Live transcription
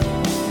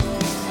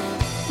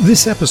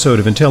This episode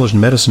of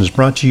Intelligent Medicine is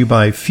brought to you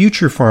by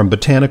Future Farm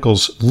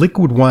Botanicals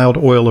Liquid Wild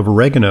Oil of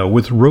Oregano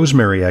with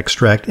rosemary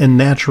extract and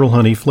natural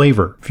honey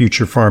flavor.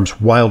 Future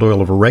Farm's Wild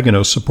Oil of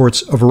Oregano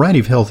supports a variety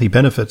of healthy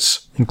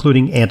benefits,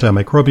 including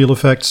antimicrobial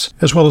effects,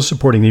 as well as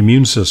supporting the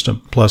immune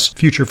system. Plus,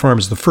 Future Farm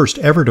is the first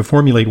ever to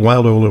formulate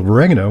wild oil of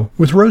oregano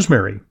with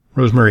rosemary.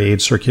 Rosemary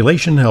aids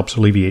circulation, helps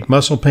alleviate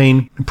muscle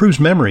pain, improves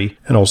memory,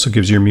 and also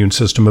gives your immune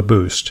system a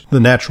boost. The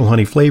natural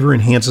honey flavor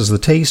enhances the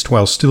taste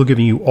while still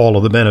giving you all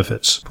of the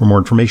benefits. For more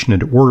information and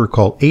to order,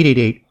 call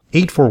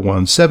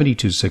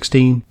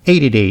 888-841-7216,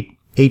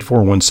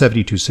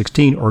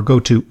 888-841-7216, or go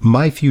to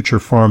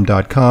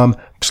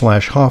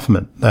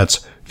myfuturefarm.com/Hoffman.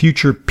 That's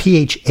future,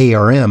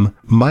 P-H-A-R-M,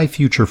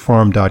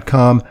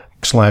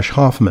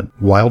 myfuturefarm.com/Hoffman.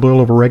 Wild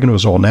oil of oregano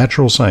is all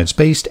natural,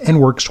 science-based,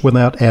 and works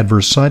without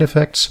adverse side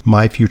effects.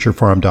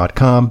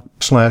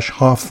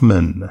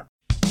 myfuturefarm.com/Hoffman.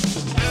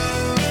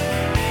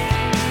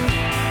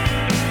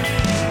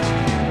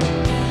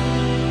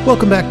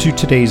 Welcome back to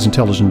today's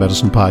Intelligent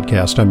Medicine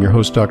Podcast. I'm your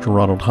host, Dr.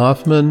 Ronald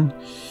Hoffman.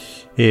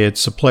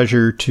 It's a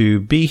pleasure to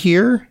be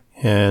here,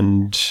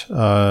 and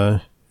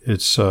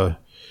it's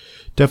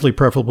definitely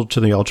preferable to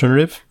the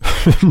alternative,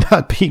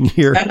 not being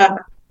here.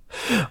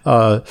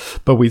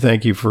 But we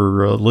thank you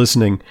for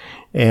listening.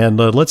 And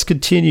let's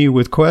continue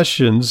with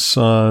questions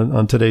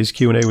on today's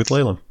Q&A with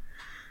Leyla.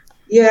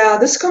 Yeah,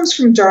 this comes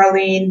from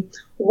Darlene.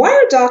 Why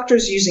are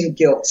doctors using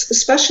guilt,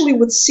 especially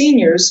with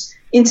seniors,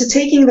 into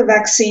taking the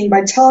vaccine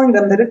by telling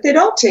them that if they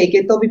don't take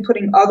it, they'll be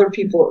putting other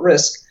people at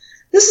risk?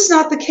 This is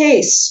not the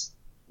case.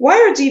 Why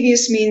are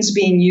devious means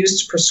being used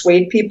to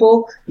persuade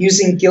people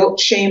using guilt,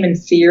 shame, and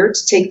fear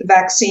to take the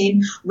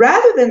vaccine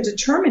rather than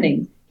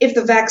determining if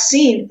the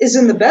vaccine is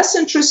in the best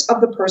interest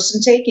of the person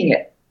taking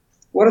it?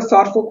 What a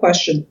thoughtful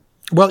question.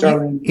 Well,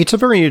 it's a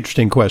very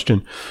interesting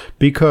question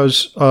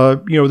because,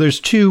 there's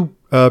two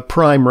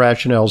prime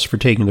rationales for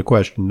taking the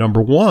question.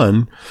 Number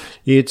one,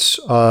 it's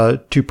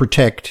to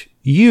protect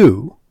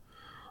you.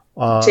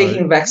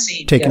 Taking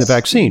the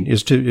vaccine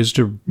is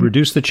to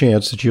reduce the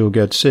chance that you'll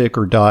get sick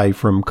or die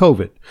from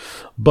COVID.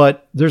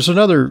 But there's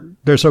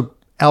a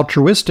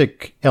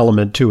altruistic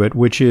element to it,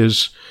 which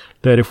is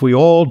that if we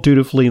all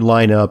dutifully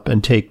line up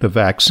and take the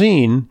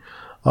vaccine,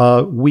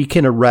 we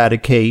can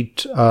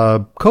eradicate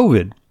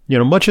COVID.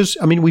 Much as,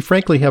 we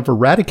frankly have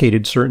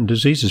eradicated certain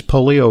diseases.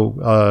 Polio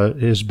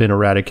has been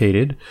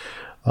eradicated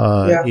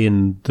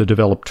in the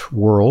developed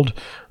world.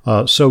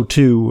 So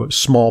too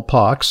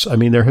smallpox.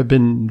 There have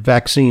been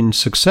vaccine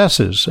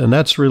successes, and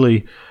that's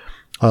really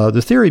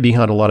the theory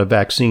behind a lot of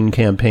vaccine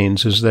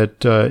campaigns is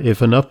that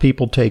if enough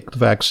people take the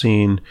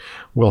vaccine,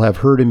 we'll have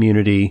herd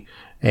immunity,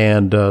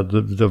 and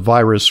the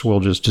virus will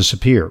just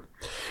disappear.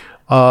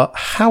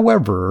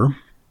 However,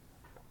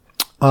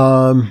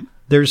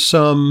 there's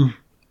some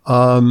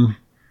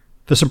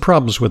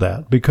problems with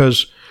that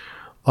because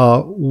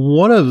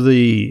one of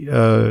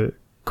the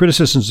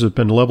criticisms that have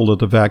been leveled at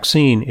the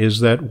vaccine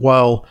is that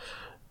while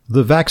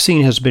the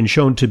vaccine has been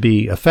shown to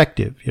be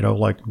effective,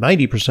 like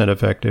 90%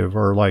 effective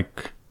or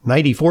like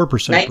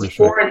 94%.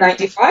 94 and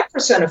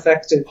 95%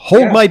 effective.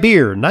 Hold my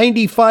beer,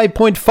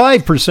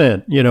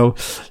 95.5%,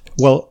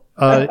 Well,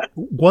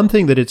 one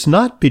thing that it's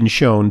not been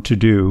shown to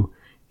do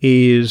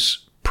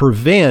is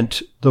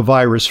prevent the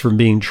virus from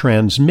being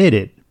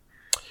transmitted.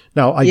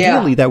 Now,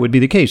 ideally, that would be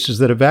the case, is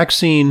that a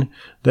vaccine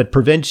that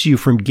prevents you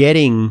from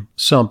getting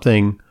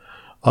something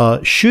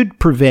should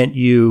prevent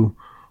you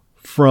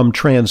from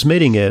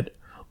transmitting it.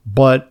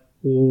 But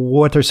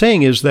what they're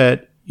saying is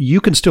that you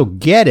can still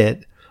get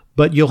it,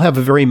 but you'll have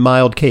a very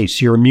mild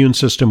case. Your immune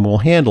system will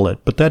handle it.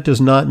 But that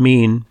does not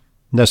mean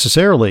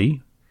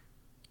necessarily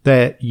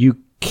that you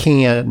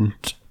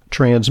can't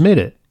transmit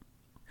it.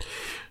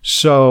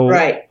 So,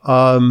 right.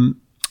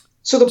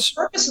 So the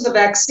purpose of the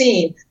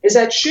vaccine is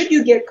that should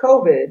you get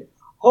COVID,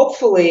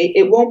 hopefully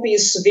it won't be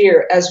as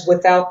severe as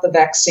without the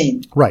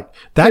vaccine. Right.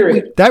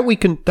 We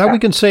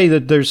can say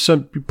that there's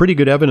some pretty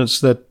good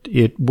evidence that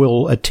it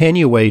will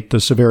attenuate the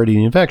severity of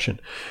the infection.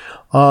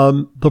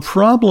 The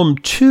problem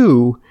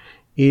too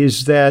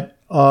is that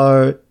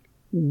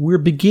we're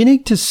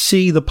beginning to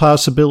see the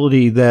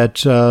possibility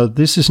that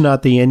this is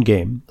not the end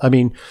game.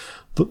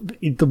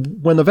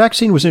 When the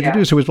vaccine was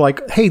introduced, it was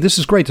like, hey, this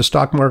is great. The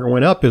stock market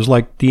went up. Is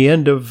like the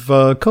end of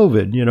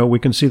COVID. We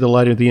can see the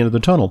light at the end of the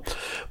tunnel.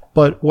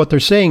 But what they're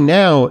saying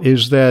now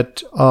is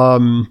that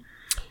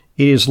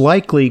it is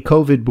likely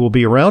COVID will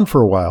be around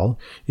for a while.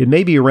 It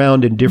may be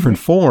around in different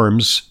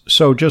forms.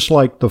 So just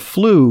like the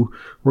flu,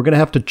 we're going to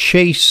have to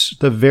chase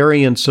the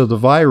variants of the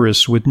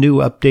virus with new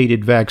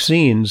updated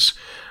vaccines,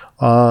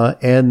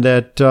 and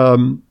that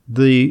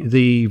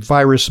the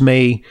virus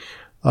may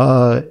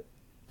to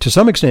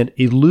some extent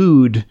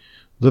elude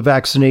the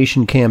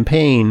vaccination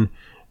campaign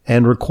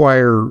and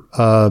require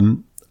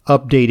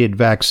updated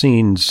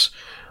vaccines.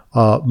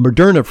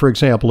 Moderna, for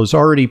example, is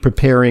already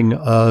preparing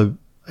a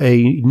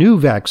new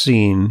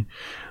vaccine.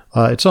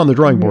 It's on the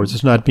drawing boards.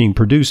 It's not being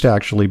produced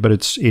actually,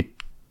 but it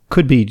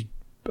could be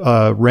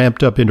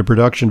ramped up into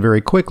production very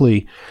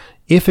quickly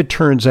if it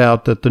turns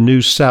out that the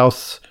new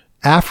South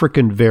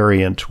African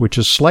variant, which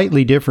is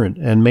slightly different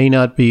and may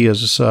not be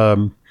as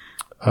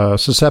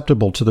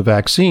susceptible to the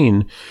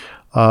vaccine,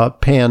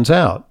 pans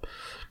out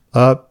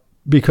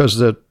because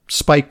the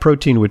spike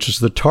protein, which is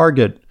the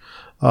target,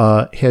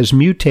 has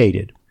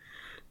mutated.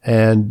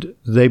 And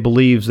they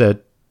believe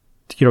that,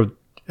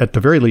 at the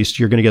very least,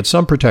 you're going to get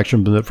some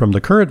protection from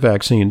the current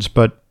vaccines.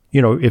 But,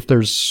 if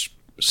there's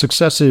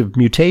successive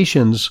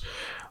mutations,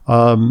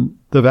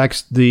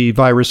 the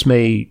virus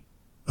may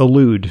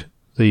elude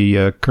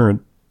the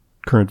current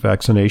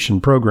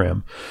vaccination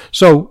program.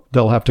 So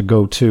they'll have to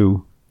go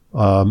to,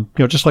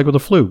 just like with the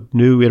flu,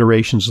 new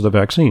iterations of the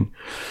vaccine.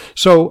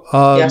 So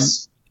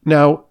yes.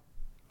 Now,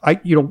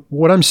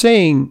 what I'm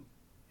saying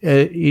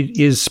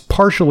is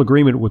partial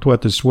agreement with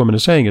what this woman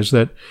is saying, is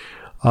that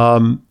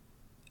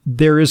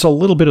there is a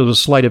little bit of a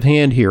sleight of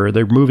hand here.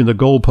 They're moving the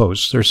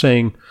goalposts. They're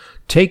saying,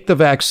 take the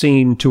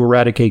vaccine to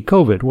eradicate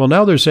COVID. Well,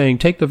 now they're saying,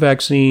 take the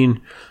vaccine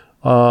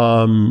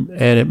and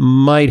it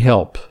might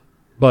help,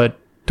 but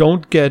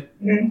don't get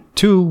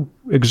too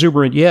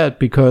exuberant yet,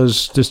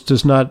 because this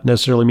does not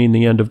necessarily mean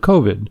the end of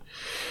COVID.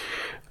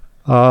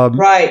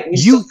 Right. We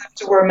still have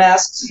to wear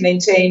masks and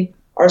maintain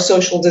our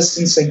social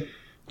distancing.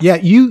 Yeah,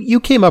 you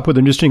came up with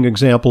an interesting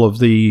example of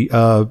the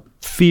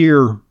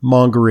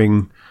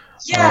fear-mongering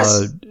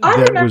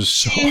that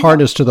was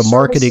harnessed to the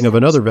marketing of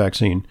another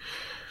vaccine.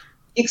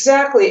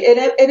 Exactly. And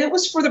it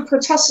was for the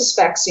pertussis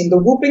vaccine, the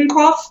whooping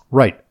cough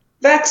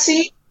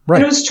vaccine. Right.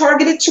 And it was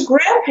targeted to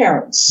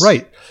grandparents.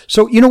 Right.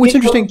 So, what's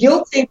interesting?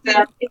 Guilting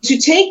them into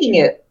taking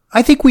it.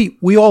 I think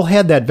we all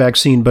had that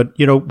vaccine, but,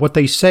 what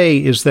they say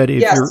is that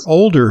if you're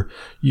older,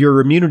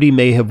 your immunity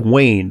may have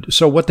waned.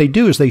 So what they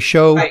do is they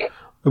show, it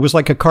was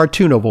like a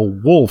cartoon of a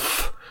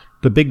wolf,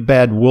 the big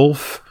bad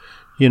wolf,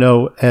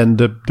 and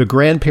the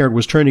grandparent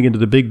was turning into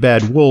the big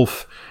bad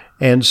wolf.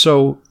 And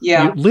so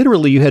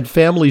literally you had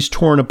families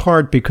torn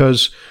apart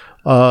because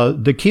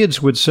the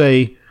kids would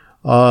say,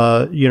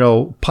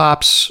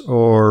 Pops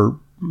or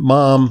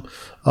Mom,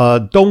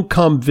 don't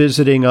come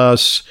visiting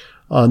us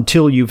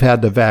until you've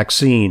had the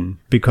vaccine,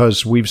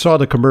 because we saw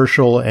the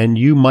commercial and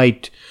you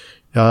might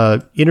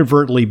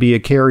inadvertently be a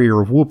carrier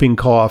of whooping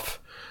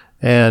cough.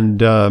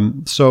 And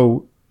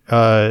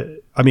I'd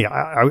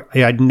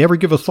never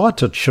give a thought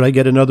to, should I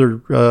get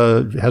another,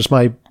 has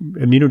my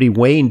immunity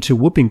waned to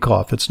whooping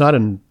cough? It's not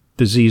a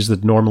disease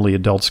that normally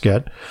adults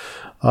get.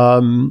 Why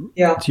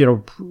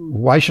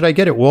should I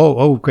get it? Well,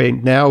 okay,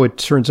 now it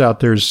turns out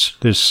there's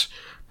this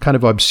kind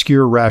of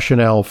obscure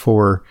rationale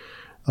for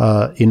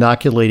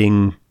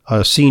inoculating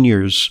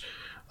seniors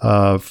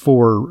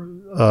for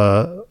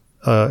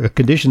a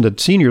condition that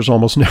seniors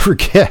almost never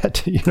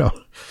get,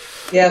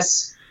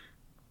 Yes.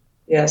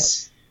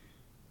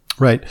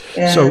 Right.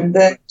 And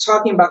then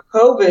talking about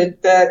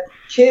COVID, that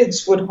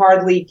kids would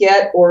hardly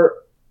get or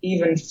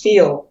even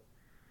feel.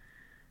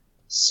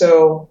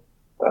 So,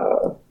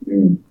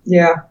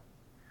 yeah.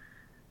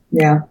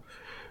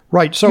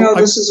 Right. So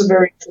this is a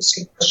very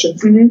interesting question.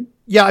 Mm-hmm.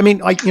 Yeah. I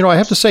mean, I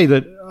have to say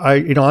that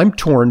I'm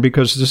torn,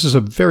 because this is a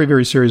very,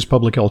 very serious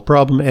public health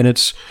problem, and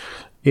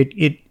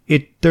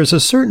there's a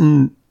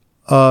certain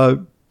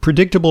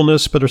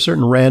predictableness, but a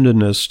certain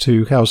randomness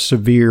to how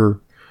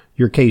severe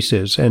your case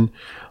is. And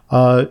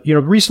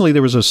recently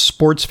there was a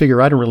sports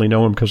figure. I don't really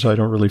know him because I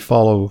don't really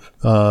follow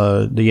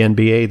the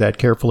NBA that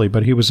carefully,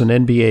 but he was an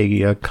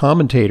NBA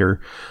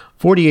commentator,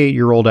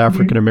 48-year-old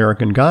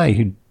African-American guy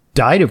who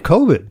died of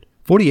COVID,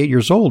 48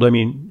 years old. I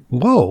mean,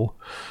 whoa.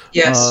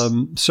 Yes.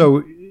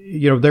 So,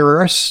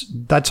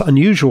 that's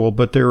unusual,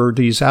 but there are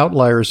these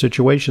outlier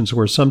situations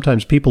where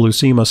sometimes people who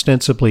seem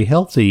ostensibly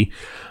healthy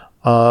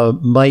I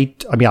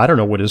don't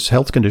know what his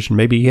health condition,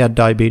 maybe he had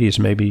diabetes,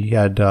 maybe he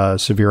had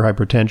severe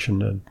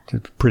hypertension,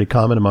 pretty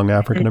common among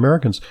African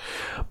Americans.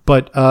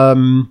 But,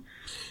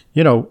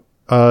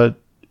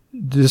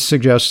 this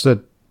suggests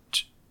that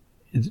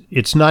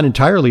it's not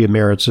entirely a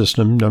merit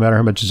system. No matter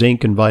how much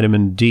zinc and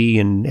vitamin D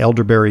and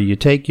elderberry you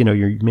take,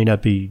 you may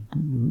not be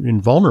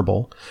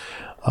invulnerable.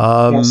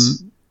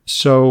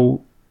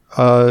 So,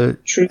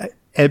 true.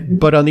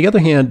 But on the other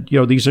hand,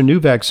 these are new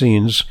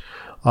vaccines.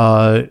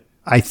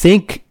 I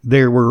think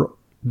they're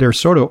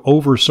sort of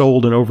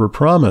oversold and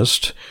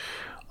overpromised.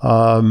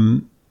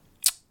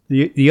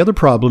 The other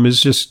problem is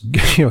just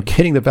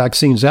getting the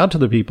vaccines out to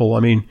the people. I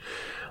mean,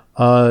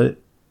 I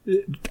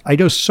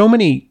know so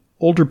many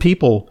older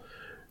people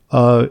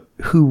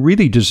who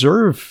really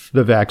deserve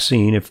the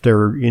vaccine if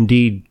they're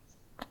indeed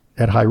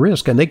at high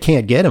risk, and they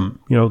can't get them.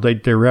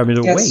 They're having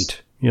to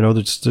wait.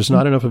 There's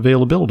not enough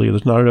availability.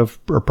 There's not enough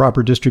or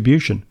proper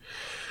distribution.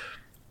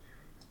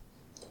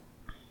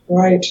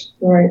 Right.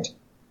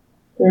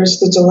 There's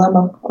the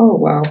dilemma. Oh,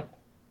 wow.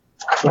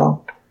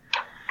 Well,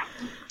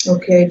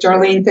 okay,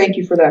 Darlene, thank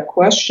you for that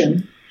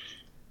question.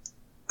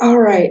 All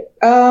right.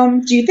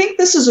 Do you think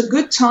this is a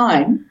good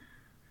time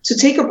to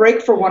take a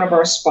break for one of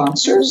our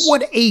sponsors?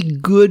 What a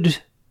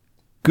good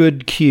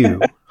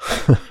cue.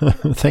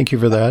 Thank you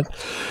for that.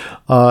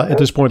 At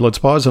this point, let's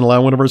pause and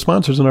allow one of our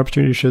sponsors an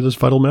opportunity to share this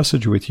vital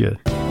message with you.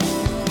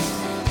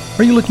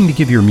 Are you looking to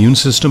give your immune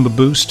system a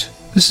boost?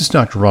 This is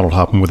Dr. Ronald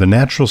Hoffman with a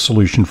natural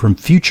solution from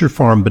Future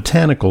Farm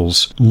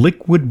Botanicals,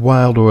 liquid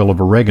wild oil of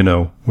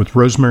oregano with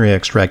rosemary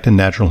extract and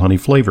natural honey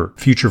flavor.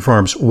 Future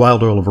Farm's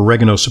wild oil of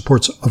oregano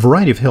supports a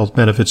variety of health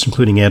benefits,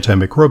 including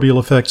antimicrobial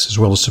effects, as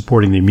well as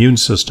supporting the immune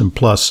system.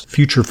 Plus,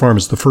 Future Farm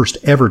is the first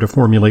ever to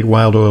formulate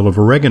wild oil of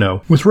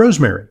oregano with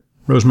rosemary.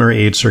 Rosemary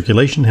aids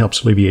circulation,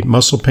 helps alleviate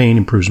muscle pain,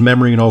 improves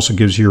memory, and also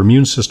gives your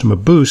immune system a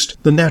boost.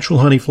 The natural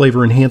honey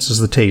flavor enhances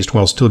the taste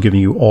while still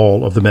giving you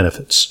all of the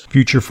benefits.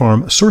 Future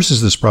Farm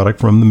sources this product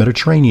from the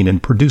Mediterranean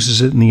and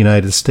produces it in the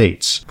United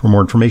States. For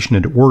more information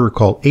and to order,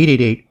 call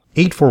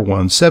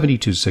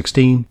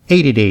 888-841-7216,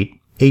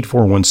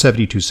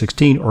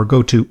 888-841-7216, or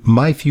go to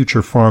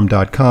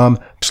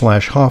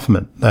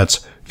myfuturefarm.com/Hoffman.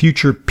 That's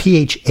future,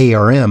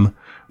 P-H-A-R-M,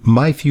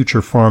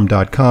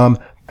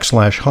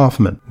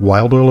 myfuturefarm.com/Hoffman.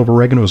 Wild oil of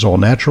oregano is all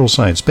natural,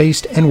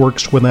 science-based, and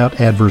works without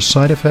adverse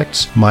side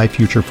effects.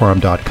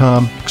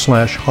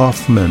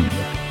 myfuturefarm.com/Hoffman.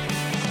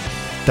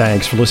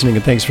 Thanks for listening,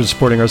 and thanks for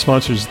supporting our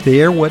sponsors.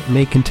 They're what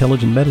make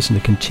Intelligent Medicine a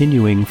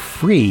continuing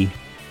free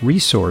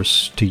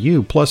resource to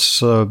you.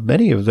 Plus,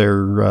 many of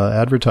their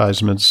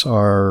advertisements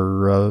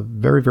are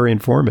very, very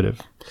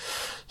informative.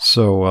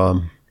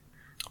 So,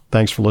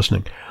 thanks for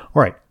listening.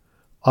 All right.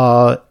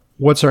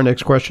 What's our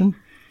next question?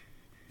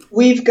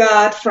 We've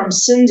got from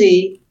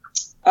Cindy.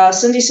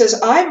 Cindy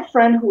says, I have a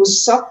friend who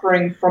was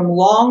suffering from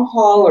long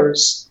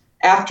haulers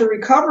after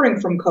recovering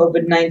from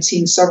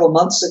COVID-19 several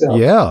months ago.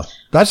 Yeah,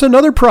 that's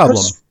another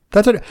problem.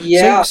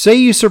 Say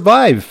you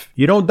survive,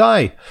 you don't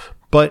die.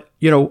 But,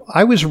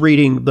 I was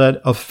reading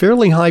that a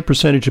fairly high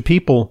percentage of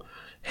people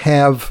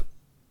have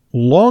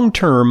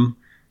long-term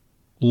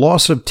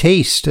loss of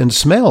taste and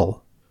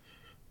smell.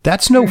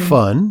 That's no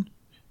fun.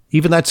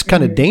 Even that's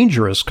kind of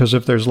dangerous, because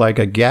if there's like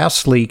a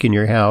gas leak in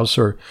your house,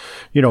 or,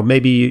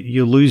 maybe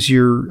you lose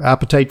your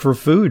appetite for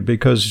food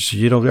because,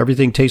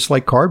 everything tastes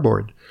like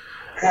cardboard.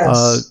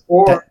 Yes.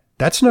 Or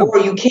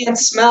you can't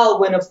smell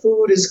when a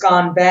food has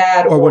gone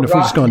bad. Or when a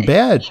food's gone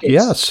bad.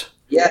 Yes.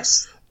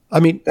 Yes.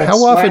 I mean, that's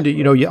how often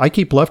do I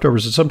keep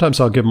leftovers, and sometimes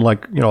I'll give them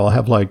I'll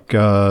have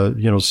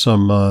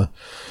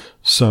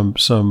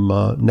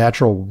some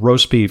natural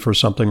roast beef or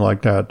something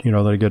like that,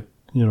 that I get,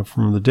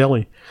 from the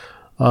deli.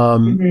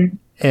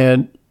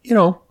 And,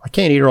 I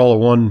can't eat it all at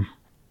one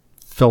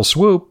fell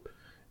swoop.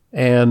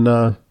 And,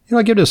 I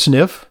give it a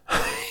sniff.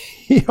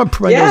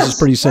 My nose is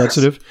pretty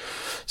sensitive.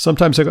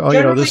 Sometimes I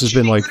go, this has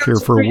been here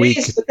for a week.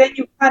 But then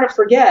you kind of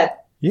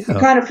forget. Yeah. You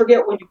kind of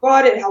forget when you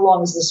bought it, how long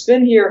has this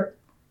been here?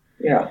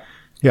 Yeah.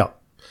 Yeah.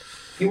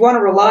 You want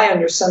to rely on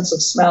your sense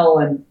of smell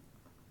and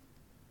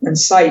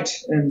sight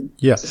and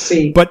to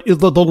see. But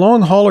the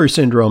long hauler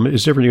syndrome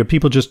is different.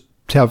 People just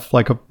have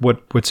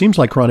what seems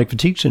like chronic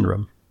fatigue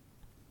syndrome.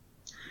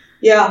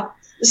 Yeah.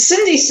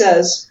 Cindy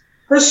says,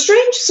 her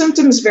strange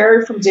symptoms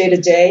vary from day to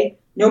day.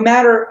 No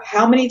matter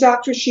how many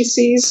doctors she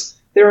sees,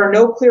 there are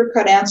no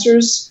clear-cut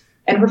answers,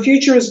 and her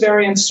future is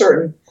very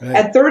uncertain. Right.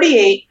 At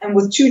 38 and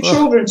with two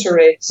children to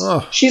raise,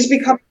 she's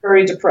become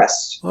very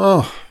depressed.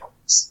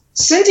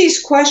 Cindy's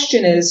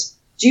question is,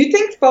 do you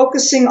think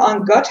focusing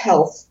on gut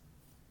health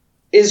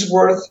is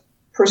worth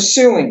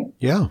pursuing?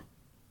 Yeah,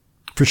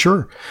 for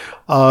sure.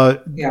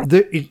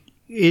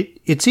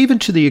 It's even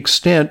to the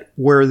extent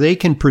where they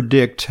can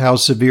predict how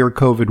severe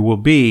COVID will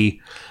be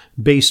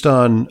based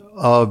on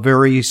a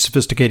very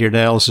sophisticated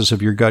analysis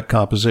of your gut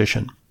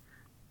composition.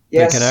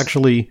 Yes. They can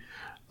actually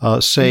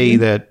say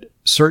that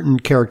certain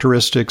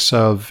characteristics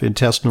of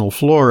intestinal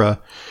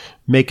flora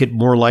make it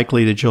more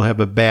likely that you'll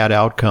have a bad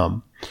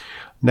outcome.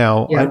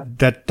 Now,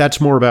 that's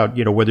more about,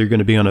 whether you're going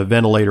to be on a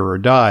ventilator or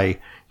die.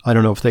 I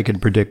don't know if they can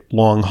predict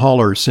long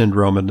hauler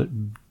syndrome,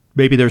 and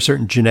maybe there are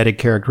certain genetic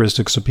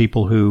characteristics of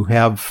people who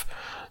have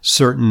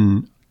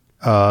certain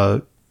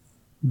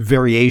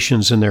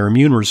variations in their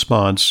immune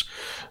response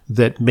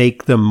that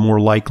make them more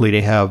likely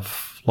to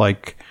have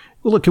look,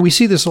 we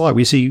see this a lot.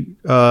 We see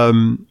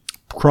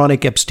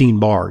chronic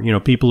Epstein-Barr,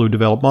 people who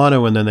develop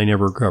mono and then they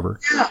never recover.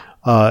 Yeah.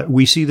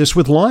 We see this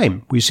with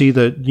Lyme. We see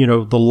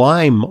the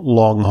Lyme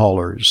long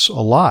haulers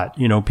a lot,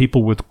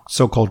 people with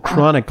so-called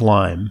chronic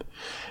Lyme.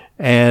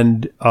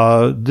 And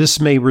this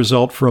may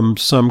result from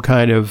some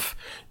kind of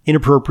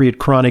inappropriate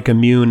chronic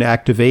immune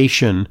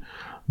activation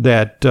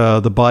that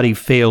the body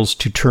fails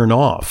to turn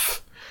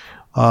off.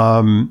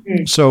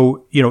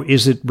 So,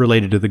 is it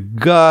related to the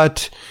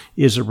gut?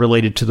 Is it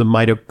related to the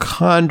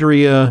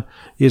mitochondria?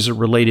 Is it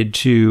related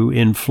to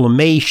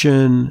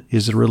inflammation?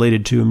 Is it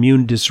related to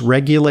immune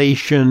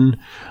dysregulation?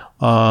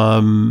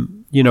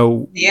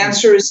 The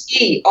answer is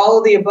E, all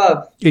of the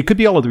above. It could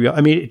be all of the above.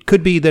 I mean, it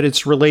could be that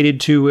it's related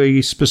to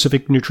a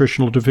specific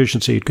nutritional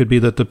deficiency. It could be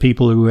that the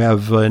people who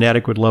have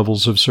inadequate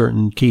levels of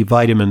certain key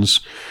vitamins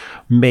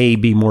may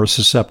be more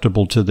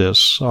susceptible to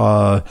this.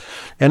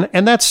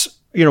 And that's,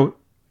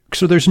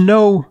 so there's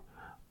no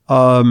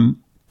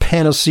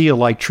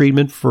panacea-like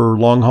treatment for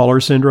long hauler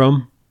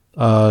syndrome.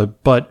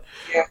 But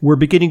we're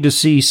beginning to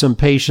see some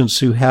patients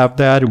who have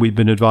that, and we've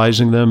been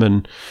advising them,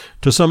 and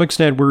to some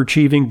extent we're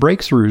achieving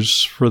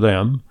breakthroughs for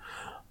them,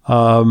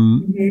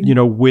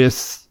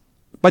 with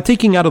By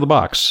thinking out of the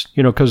box,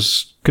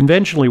 because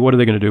conventionally, what are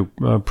they going to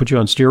do? Put you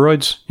on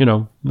steroids?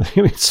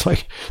 It's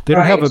like they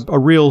don't have a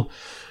real.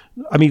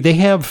 I mean, they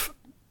have.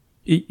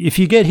 If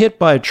you get hit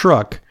by a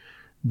truck,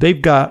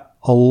 they've got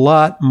a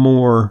lot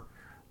more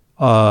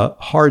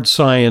hard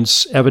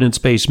science,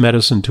 evidence-based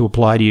medicine to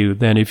apply to you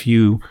than if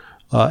you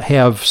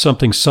have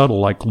something subtle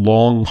like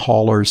long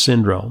hauler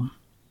syndrome.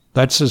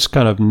 That's just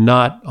kind of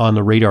not on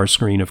the radar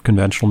screen of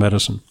conventional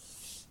medicine.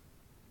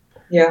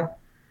 Yeah.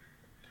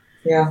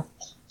 Yeah.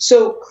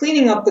 So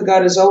cleaning up the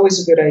gut is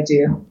always a good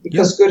idea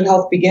because good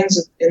health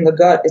begins in the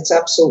gut. It's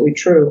absolutely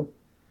true.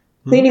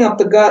 Cleaning up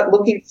the gut,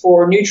 looking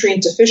for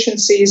nutrient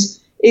deficiencies.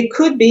 It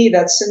could be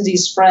that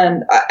Cindy's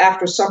friend,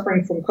 after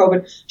suffering from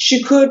COVID,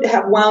 she could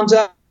have wound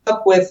up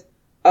with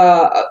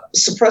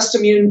suppressed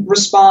immune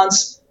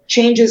response,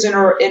 changes in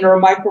her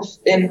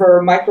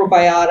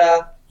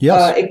microbiota.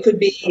 Yes. It could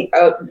be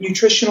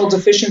nutritional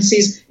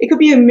deficiencies. It could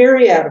be a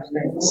myriad of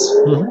things.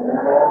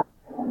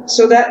 Mm-hmm.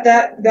 So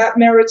that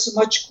merits a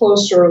much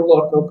closer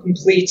look, a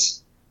complete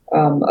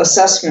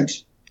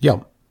assessment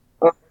of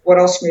what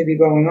else may be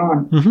going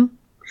on. Mm-hmm.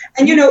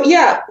 And,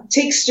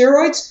 take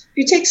steroids. If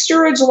you take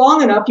steroids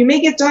long enough, you may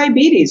get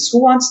diabetes.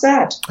 Who wants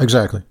that?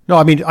 Exactly. No,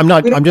 I mean,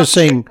 I'm just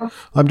saying,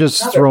 I'm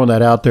just throwing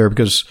that out there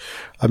because,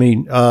 I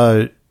mean,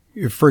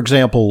 for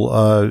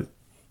example,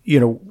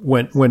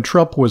 when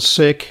Trump was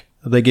sick,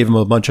 they gave him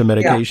a bunch of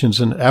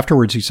medications. And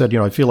afterwards he said,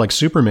 I feel like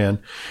Superman.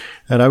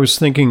 And I was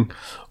thinking,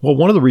 well,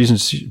 one of the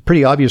reasons,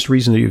 pretty obvious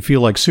reason that you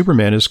feel like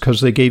Superman is because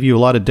they gave you a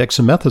lot of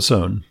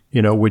dexamethasone,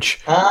 which,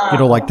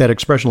 like that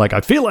expression, like, I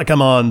feel like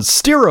I'm on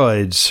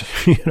steroids,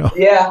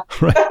 Yeah,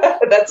 right?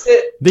 That's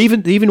it. They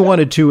even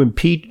wanted to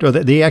impeach, or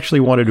they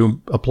actually wanted to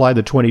apply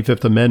the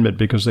 25th Amendment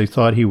because they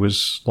thought he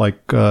was like,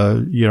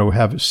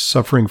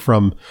 suffering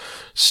from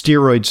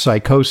steroid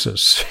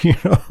psychosis,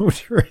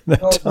 during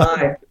that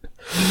time.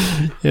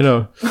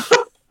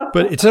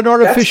 But it's an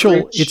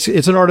artificial,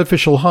 it's an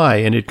artificial high,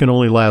 and it can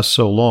only last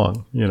so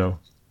long, Yeah.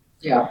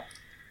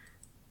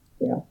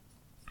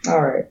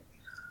 All right.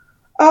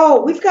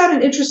 Oh, we've got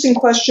an interesting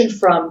question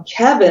from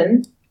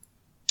Kevin.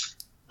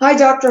 Hi,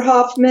 Dr.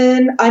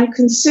 Hoffman. I'm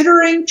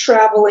considering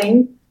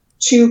traveling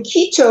to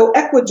Quito,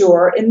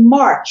 Ecuador in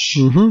March.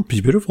 Mm-hmm.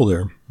 It's beautiful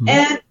there. Mm-hmm.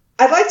 And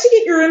I'd like to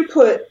get your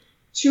input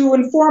to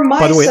inform my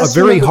assessment. By the way, a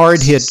very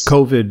hard-hit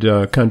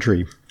COVID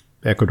country,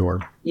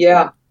 Ecuador.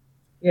 Yeah.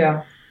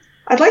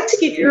 I'd like to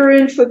get your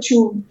input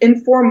to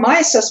inform my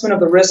assessment of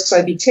the risks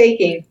I'd be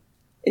taking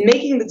in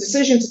making the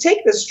decision to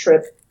take this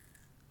trip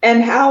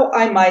and how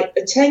I might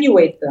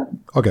attenuate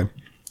them. Okay.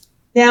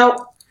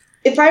 Now,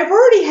 if I've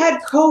already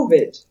had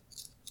COVID,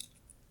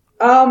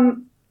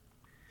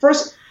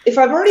 if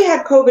I've already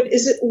had COVID,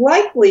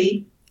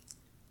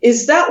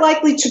 is that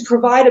likely to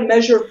provide a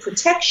measure of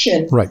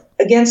protection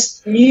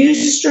against new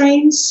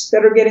strains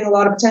that are getting a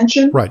lot of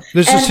attention? Right.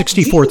 This is a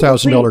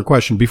 $64,000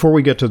 question. Before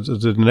we get to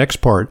the next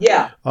part,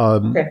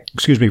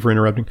 excuse me for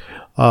interrupting.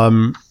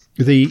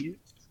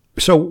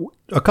 So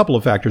a couple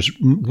of factors.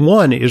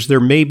 One is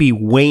there may be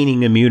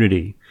waning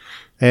immunity,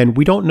 and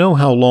we don't know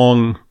how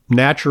long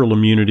natural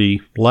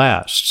immunity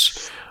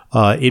lasts.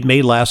 It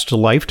may last a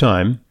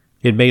lifetime.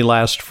 It may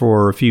last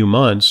for a few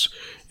months.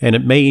 And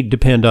it may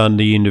depend on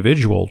the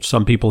individual.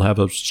 Some people have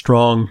a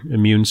strong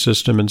immune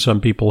system and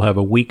some people have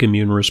a weak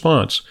immune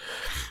response.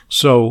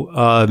 So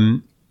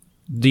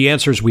the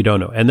answer is we don't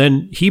know. And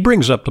then he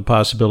brings up the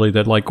possibility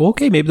that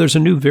maybe there's a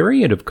new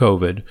variant of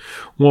COVID.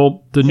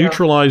 Well, the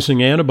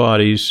neutralizing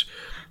antibodies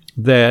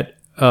that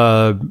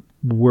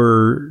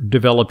were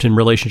developed in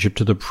relationship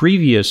to the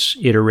previous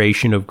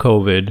iteration of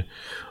COVID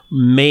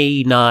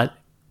may not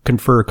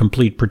confer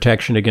complete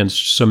protection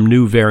against some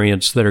new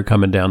variants that are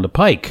coming down the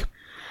pike.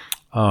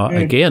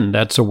 Again,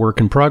 that's a work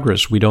in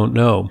progress. We don't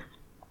know.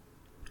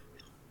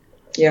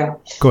 Yeah.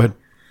 Go ahead.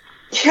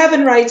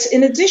 Kevin writes,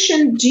 in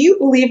addition, do you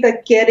believe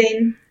that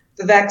getting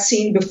the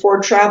vaccine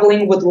before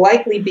traveling would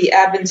likely be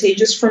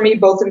advantageous for me,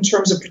 both in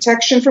terms of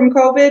protection from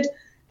COVID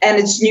and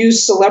its new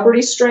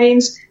celebrity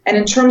strains, and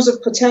in terms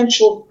of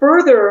potential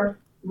further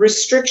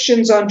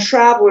restrictions on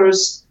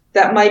travelers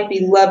that might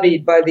be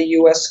levied by the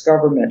U.S.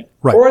 government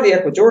or the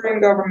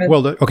Ecuadorian government?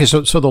 Well,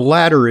 so the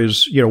latter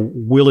is,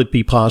 will it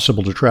be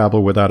possible to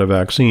travel without a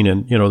vaccine?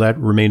 And, that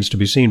remains to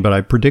be seen. But I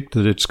predict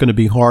that it's going to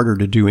be harder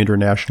to do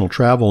international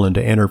travel and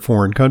to enter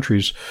foreign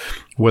countries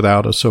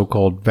without a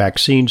so-called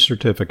vaccine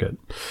certificate.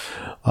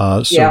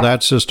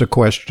 That's just a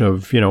question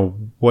of,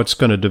 what's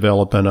going to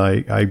develop. And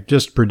I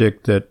just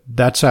predict that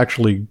that's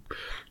actually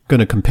going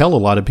to compel a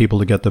lot of people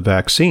to get the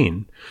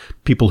vaccine.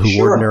 People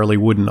who ordinarily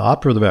wouldn't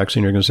opt for the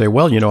vaccine are going to say,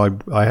 well,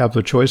 I have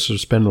the choice to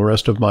spend the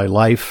rest of my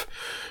life,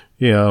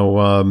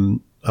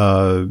 within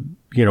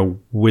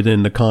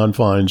the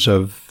confines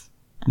of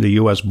the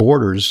U.S.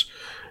 borders,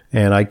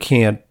 and I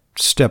can't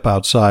step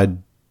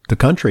outside the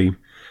country.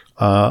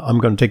 I'm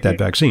going to take that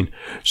vaccine.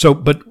 So,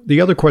 but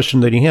the other question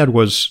that he had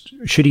was,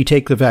 should he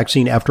take the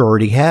vaccine after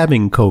already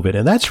having COVID?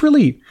 And that's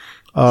really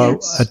a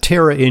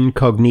terra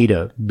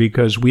incognita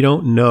because we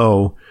don't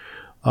know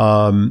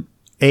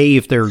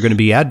if there are going to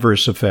be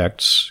adverse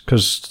effects,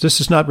 because this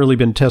has not really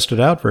been tested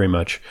out very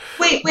much.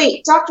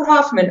 Wait, Dr.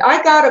 Hoffman,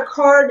 I got a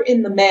card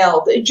in the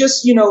mail. It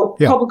just,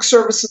 public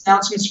service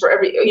announcements for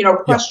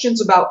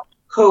questions about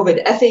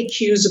COVID,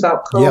 FAQs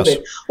about COVID. Yes.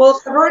 Well,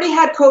 if I've already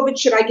had COVID,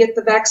 should I get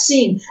the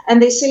vaccine?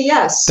 And they say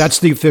yes. That's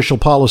the official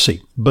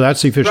policy, but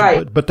that's the official.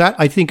 Right. But that,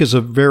 I think, is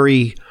a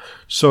very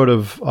sort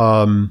of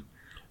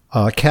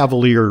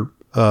cavalier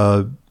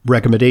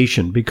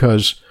recommendation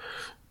because,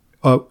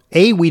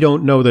 we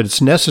don't know that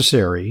it's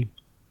necessary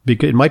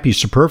because it might be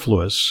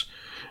superfluous.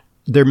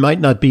 There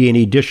might not be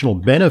any additional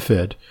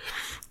benefit.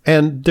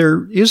 And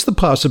there is the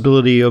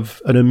possibility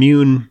of an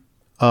immune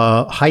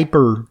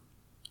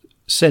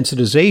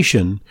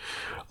hypersensitization,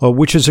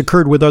 which has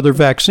occurred with other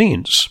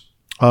vaccines.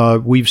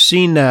 We've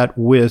seen that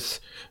with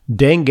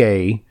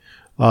dengue.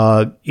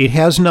 It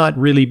has not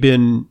really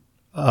been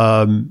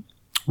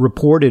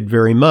reported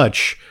very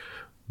much,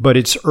 but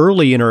it's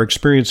early in our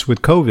experience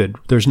with COVID.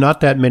 There's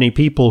not that many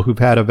people who've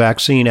had a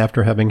vaccine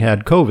after having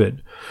had COVID.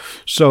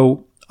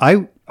 So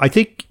I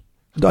think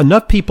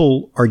enough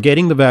people are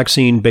getting the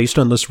vaccine based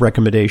on this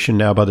recommendation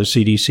now by the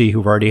CDC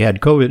who've already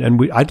had COVID.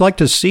 And I'd like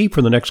to see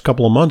for the next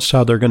couple of months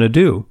how they're going to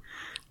do.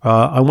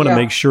 I want to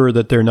make sure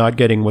that they're not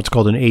getting what's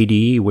called an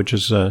ADE, which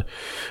is an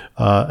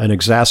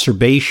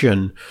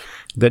exacerbation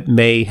that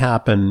may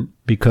happen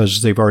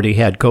because they've already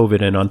had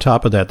COVID. And on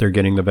top of that, they're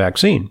getting the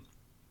vaccine.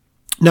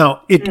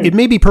 Now, it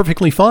may be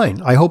perfectly fine.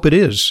 I hope it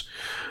is.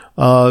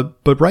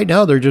 But right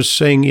now, they're just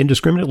saying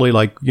indiscriminately,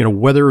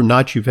 whether or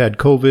not you've had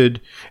COVID.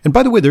 And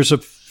by the way, there's a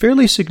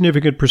fairly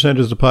significant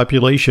percentage of the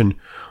population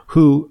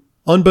who,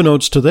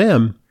 unbeknownst to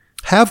them,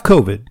 have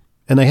COVID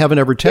and they haven't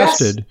ever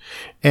tested. Yes.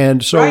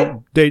 And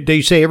so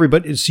they say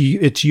everybody,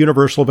 it's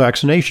universal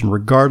vaccination,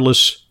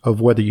 regardless of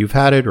whether you've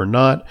had it or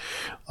not.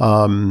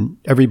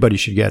 Everybody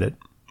should get it.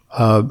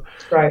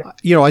 Right.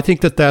 I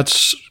think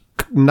that's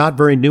not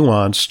very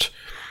nuanced.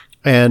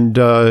 And,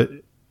 will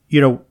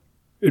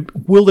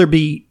there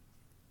be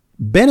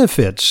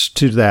benefits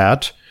to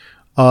that?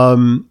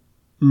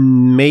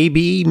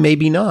 Maybe,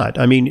 maybe not.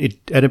 I mean, it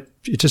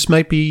just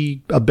might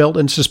be a belt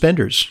and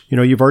suspenders.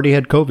 You've already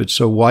had COVID,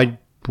 so why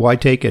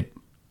take it?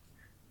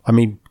 I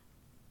mean,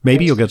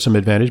 maybe you'll get some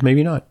advantage,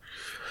 maybe not.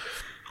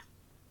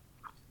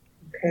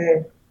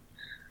 Okay.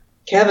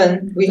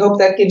 Kevin, we hope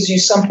that gives you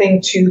something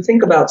to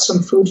think about,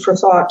 some food for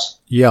thought.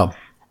 Yeah.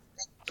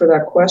 For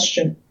that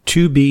question.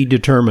 To be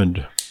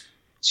determined.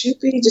 To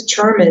be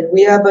determined.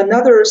 We have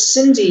another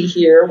Cindy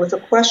here with a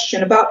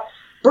question about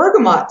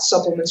bergamot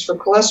supplements for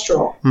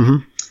cholesterol. Mm-hmm.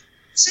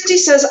 Cindy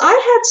says, I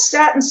had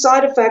statin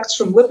side effects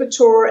from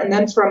Lipitor and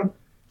then from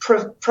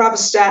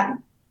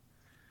pravastatin.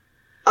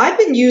 I've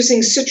been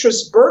using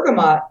citrus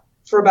bergamot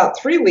for about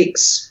 3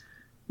 weeks.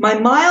 My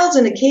mild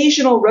and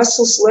occasional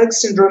restless leg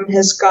syndrome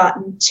has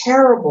gotten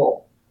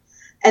terrible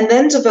and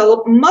then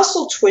developed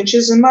muscle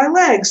twitches in my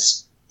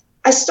legs.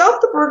 I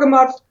stopped the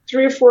bergamot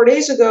 3 or 4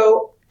 days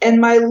ago and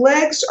my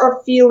legs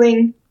are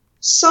feeling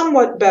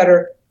somewhat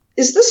better.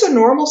 Is this a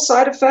normal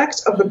side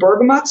effect of the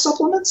bergamot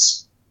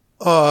supplements?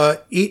 I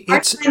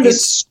find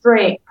this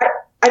strange.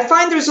 I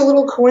find there's a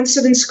little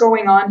coincidence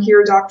going on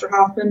here, Dr.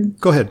 Hoffman.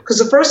 Go ahead. Because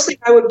the first thing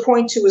I would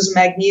point to is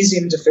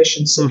magnesium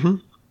deficiency. Mm-hmm.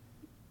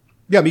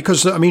 Yeah,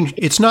 because, I mean,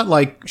 it's not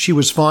like she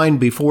was fine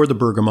before the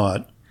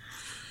bergamot.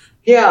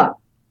 Yeah.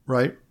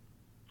 Right?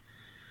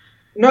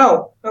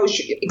 No,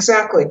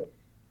 exactly.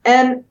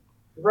 And,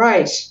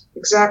 right,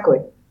 exactly.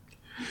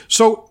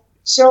 So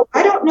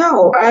I don't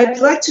know. I'd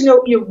like to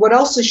know what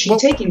else is she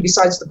taking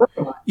besides the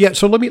bergamot? Yeah.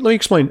 So let me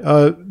explain.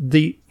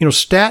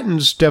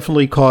 Statins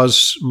definitely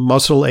cause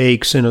muscle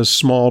aches in a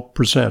small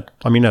percent.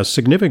 I mean, a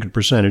significant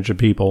percentage of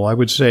people. I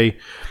would say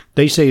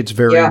they say it's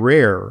very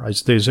rare.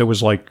 It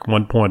was like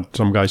one point.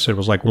 Some guy said it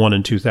was like 1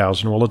 in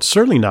 2,000. Well, it's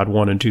certainly not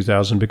 1 in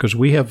 2,000 because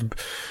we have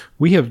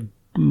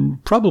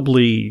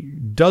probably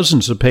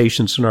dozens of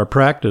patients in our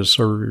practice,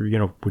 or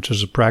which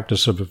is a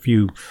practice of a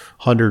few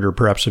hundred or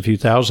perhaps a few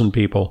thousand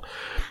people.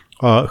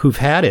 Who've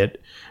had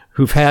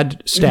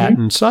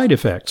statin side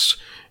effects.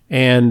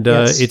 And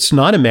it's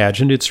not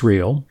imagined, it's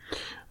real,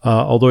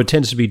 although it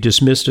tends to be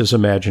dismissed as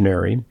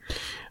imaginary.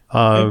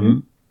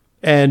 And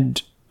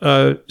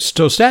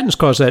so statins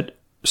cause that.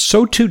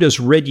 So too does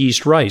red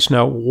yeast rice.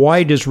 Now,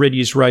 why does red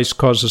yeast rice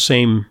cause the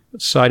same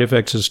side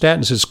effects as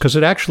statins? It's because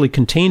it actually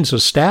contains a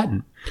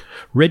statin.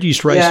 Red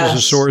yeast rice is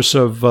a source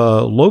of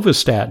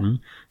lovastatin.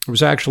 It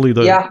was actually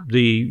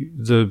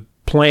the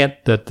plant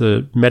that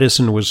the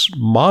medicine was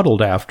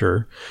modeled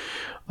after.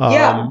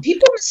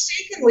 People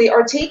mistakenly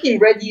are taking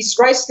red yeast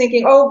rice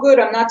thinking, oh, good,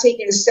 I'm not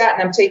taking the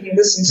statin, I'm taking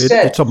this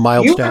instead. It's a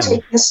mild statin. You are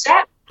taking the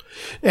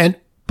statin.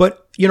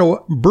 But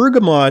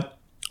bergamot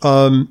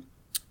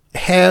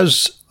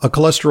has a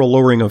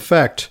cholesterol-lowering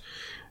effect,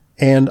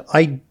 and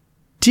I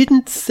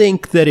didn't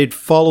think that it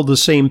followed the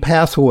same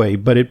pathway,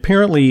 but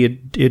apparently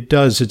it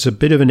does. It's a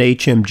bit of an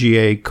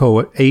HMG-CoA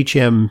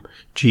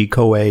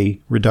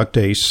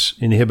reductase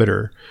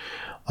inhibitor.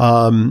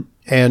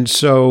 And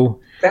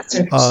so that's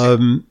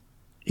interesting.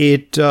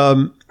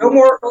 no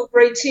more Earl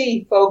Grey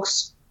tea,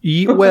 folks.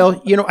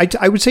 Well,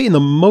 I would say in the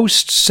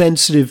most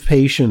sensitive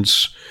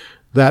patients,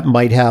 that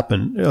might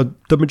happen.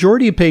 The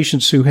majority of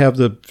patients who have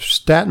the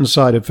statin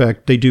side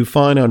effect, they do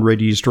fine on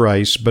red yeast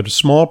rice, but a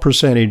small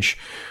percentage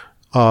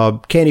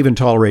can't even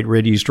tolerate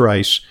red yeast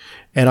rice.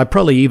 And a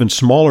probably even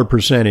smaller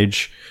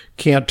percentage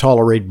can't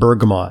tolerate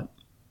bergamot.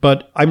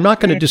 But I'm not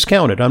going to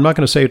discount it. I'm not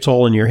going to say it's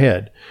all in your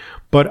head.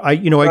 But I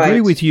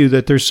agree with you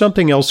that there's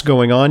something else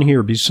going on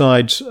here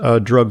besides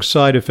drug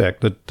side effect,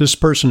 that this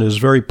person is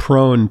very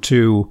prone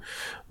to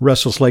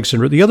restless leg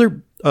syndrome. The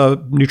other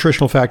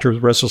nutritional factor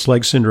of restless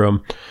leg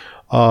syndrome,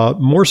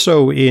 more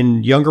so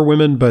in younger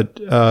women,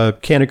 but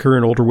can occur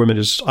in older women,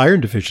 is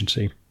iron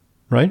deficiency,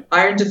 right?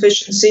 Iron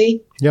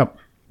deficiency. Yep.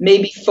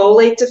 Maybe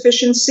folate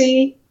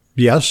deficiency.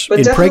 Yes. But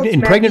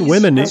in pregnant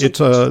women,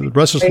 it's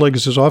restless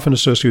legs is often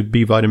associated with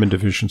B vitamin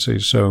deficiency.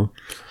 So,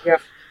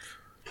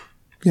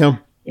 yeah.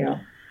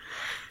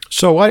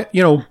 So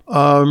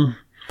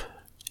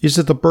is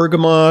it the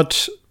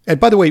bergamot? And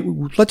by the way,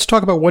 let's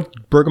talk about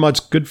what bergamot's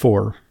good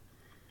for.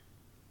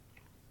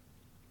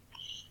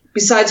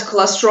 Besides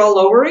cholesterol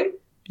lowering?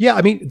 Yeah,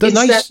 I mean, it's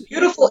that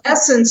beautiful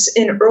essence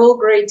in Earl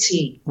Grey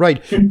tea.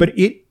 Right, but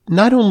it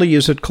not only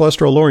is it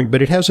cholesterol lowering,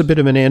 but it has a bit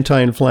of an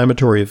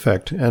anti-inflammatory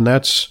effect, and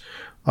that's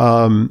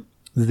so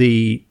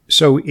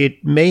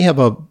it may have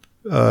a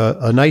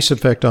nice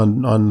effect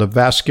on the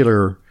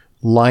vascular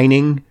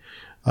lining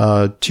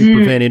to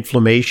prevent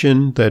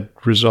inflammation that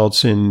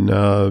results in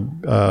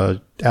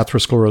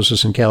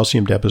atherosclerosis and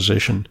calcium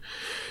deposition.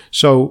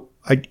 So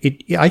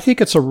I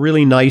think it's a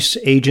really nice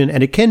agent,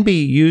 and it can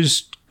be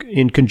used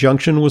in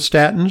conjunction with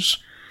statins.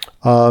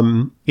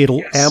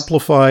 It'll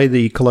amplify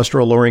the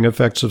cholesterol lowering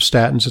effects of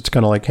statins. It's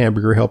kind of like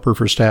hamburger helper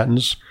for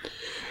statins.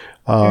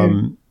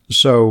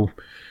 So,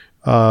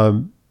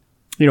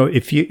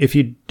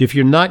 if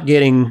you're not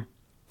getting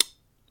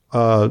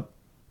to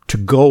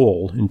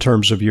goal in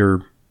terms of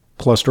your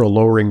cholesterol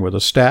lowering with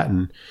a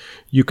statin,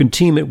 you can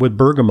team it with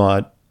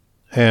bergamot,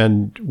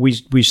 and we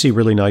see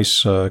really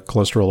nice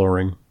cholesterol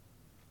lowering.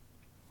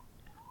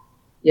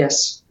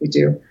 Yes, we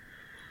do.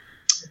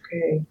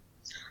 Okay.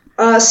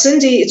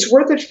 Cindy, it's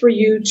worth it for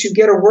you to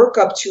get a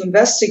workup to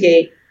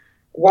investigate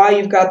why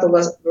you've got the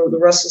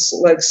restless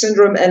leg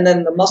syndrome and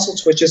then the muscle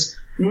twitches.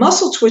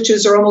 Muscle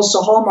twitches are almost a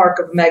hallmark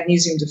of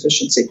magnesium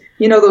deficiency.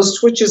 Those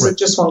twitches that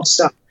just won't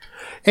stop.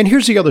 And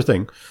here's the other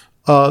thing.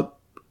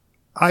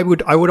 I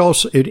would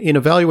also, in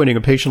evaluating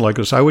a patient like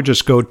this, I would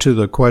just go to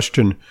the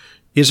question,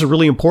 is it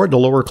really important to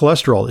lower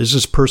cholesterol? Is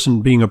this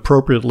person being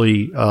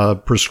appropriately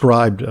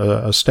prescribed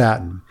a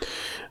statin?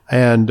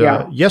 And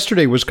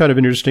yesterday was kind of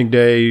an interesting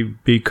day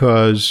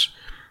because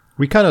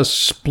we kind of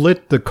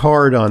split the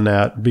card on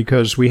that,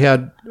 because we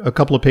had a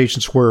couple of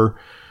patients where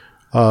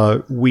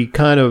we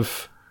kind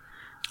of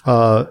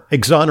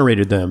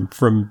exonerated them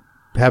from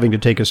having to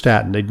take a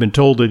statin. They'd been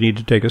told they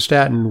needed to take a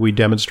statin. We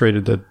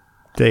demonstrated that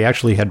they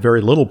actually had very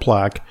little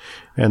plaque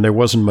and there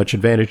wasn't much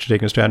advantage to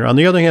taking a statin. On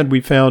the other hand, we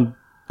found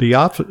the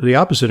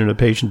opposite in a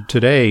patient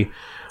today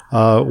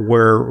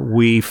where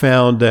we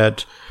found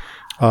that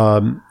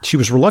she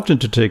was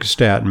reluctant to take a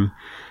statin,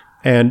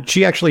 and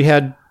she actually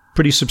had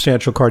pretty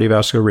substantial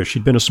cardiovascular risk.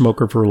 She'd been a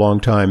smoker for a long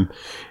time,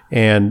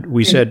 and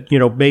we said,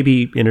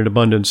 maybe in an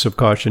abundance of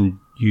caution,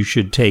 you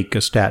should take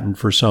a statin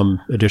for some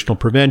additional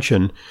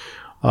prevention.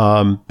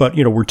 But,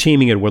 we're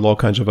teaming it with all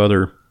kinds of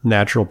other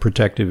natural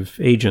protective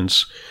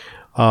agents.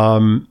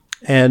 Also,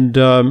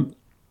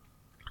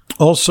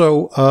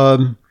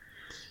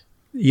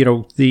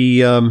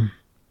 the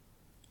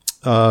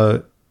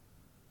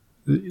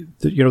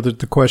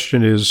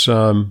question is,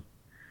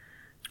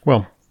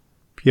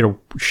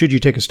 should you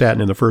take a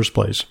statin in the first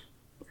place?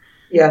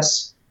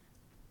 Yes.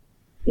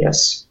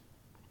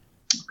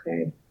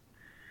 Okay.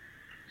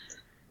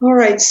 All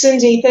right,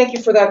 Cindy, thank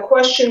you for that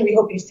question. We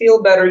hope you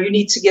feel better. You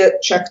need to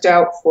get checked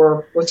out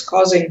for what's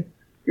causing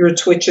your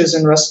twitches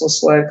and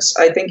restless legs.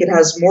 I think it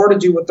has more to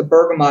do with the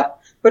bergamot.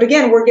 But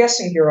again, we're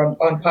guessing here on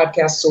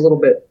podcasts a little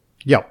bit.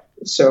 Yeah.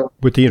 So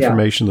with the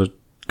information that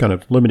kind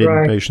of limited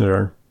information at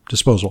our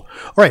disposal.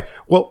 All right.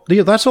 Well,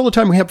 Leah, that's all the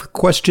time we have for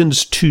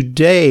questions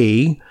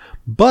today.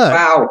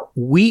 But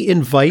we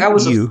invite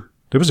you.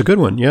 That was a good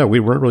one. Yeah,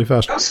 we weren't really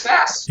fast. That was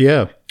fast.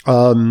 Yeah.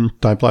 Time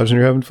flies when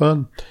you're having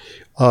fun.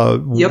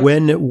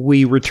 When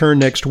we return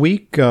next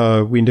week,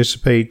 we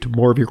anticipate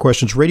more of your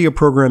questions. Radio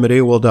program at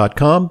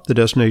AOL.com, the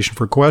destination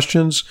for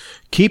questions.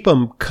 Keep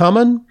them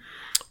coming,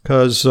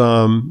 because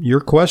your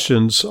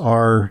questions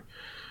are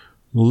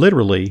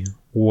literally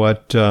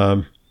what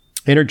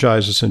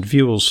energizes and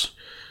fuels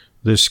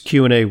this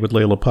Q&A with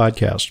Leyla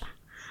podcast.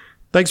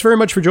 Thanks very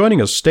much for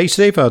joining us. Stay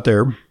safe out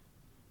there.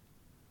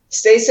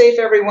 Stay safe,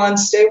 everyone.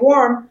 Stay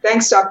warm.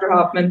 Thanks, Dr.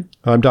 Hoffman.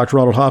 I'm Dr.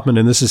 Ronald Hoffman,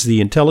 and this is the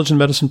Intelligent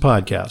Medicine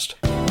Podcast.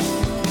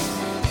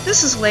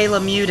 This is Leyla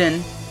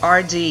Muden,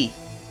 RD.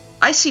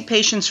 I see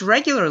patients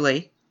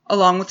regularly,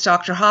 along with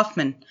Dr.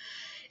 Hoffman.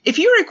 If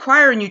you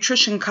require a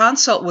nutrition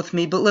consult with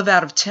me but live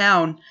out of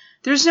town,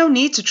 there's no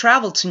need to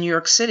travel to New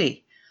York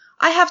City.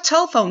 I have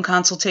telephone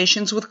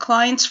consultations with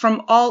clients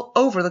from all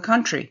over the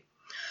country.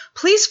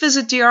 Please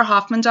visit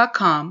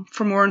drhoffman.com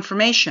for more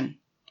information.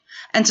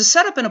 And to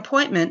set up an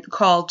appointment,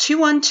 call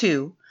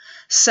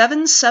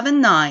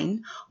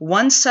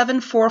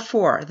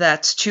 212-779-1744.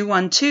 That's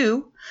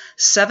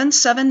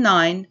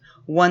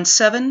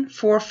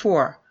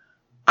 212-779-1744.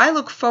 I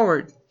look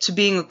forward to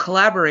being a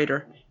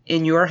collaborator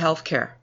in your healthcare.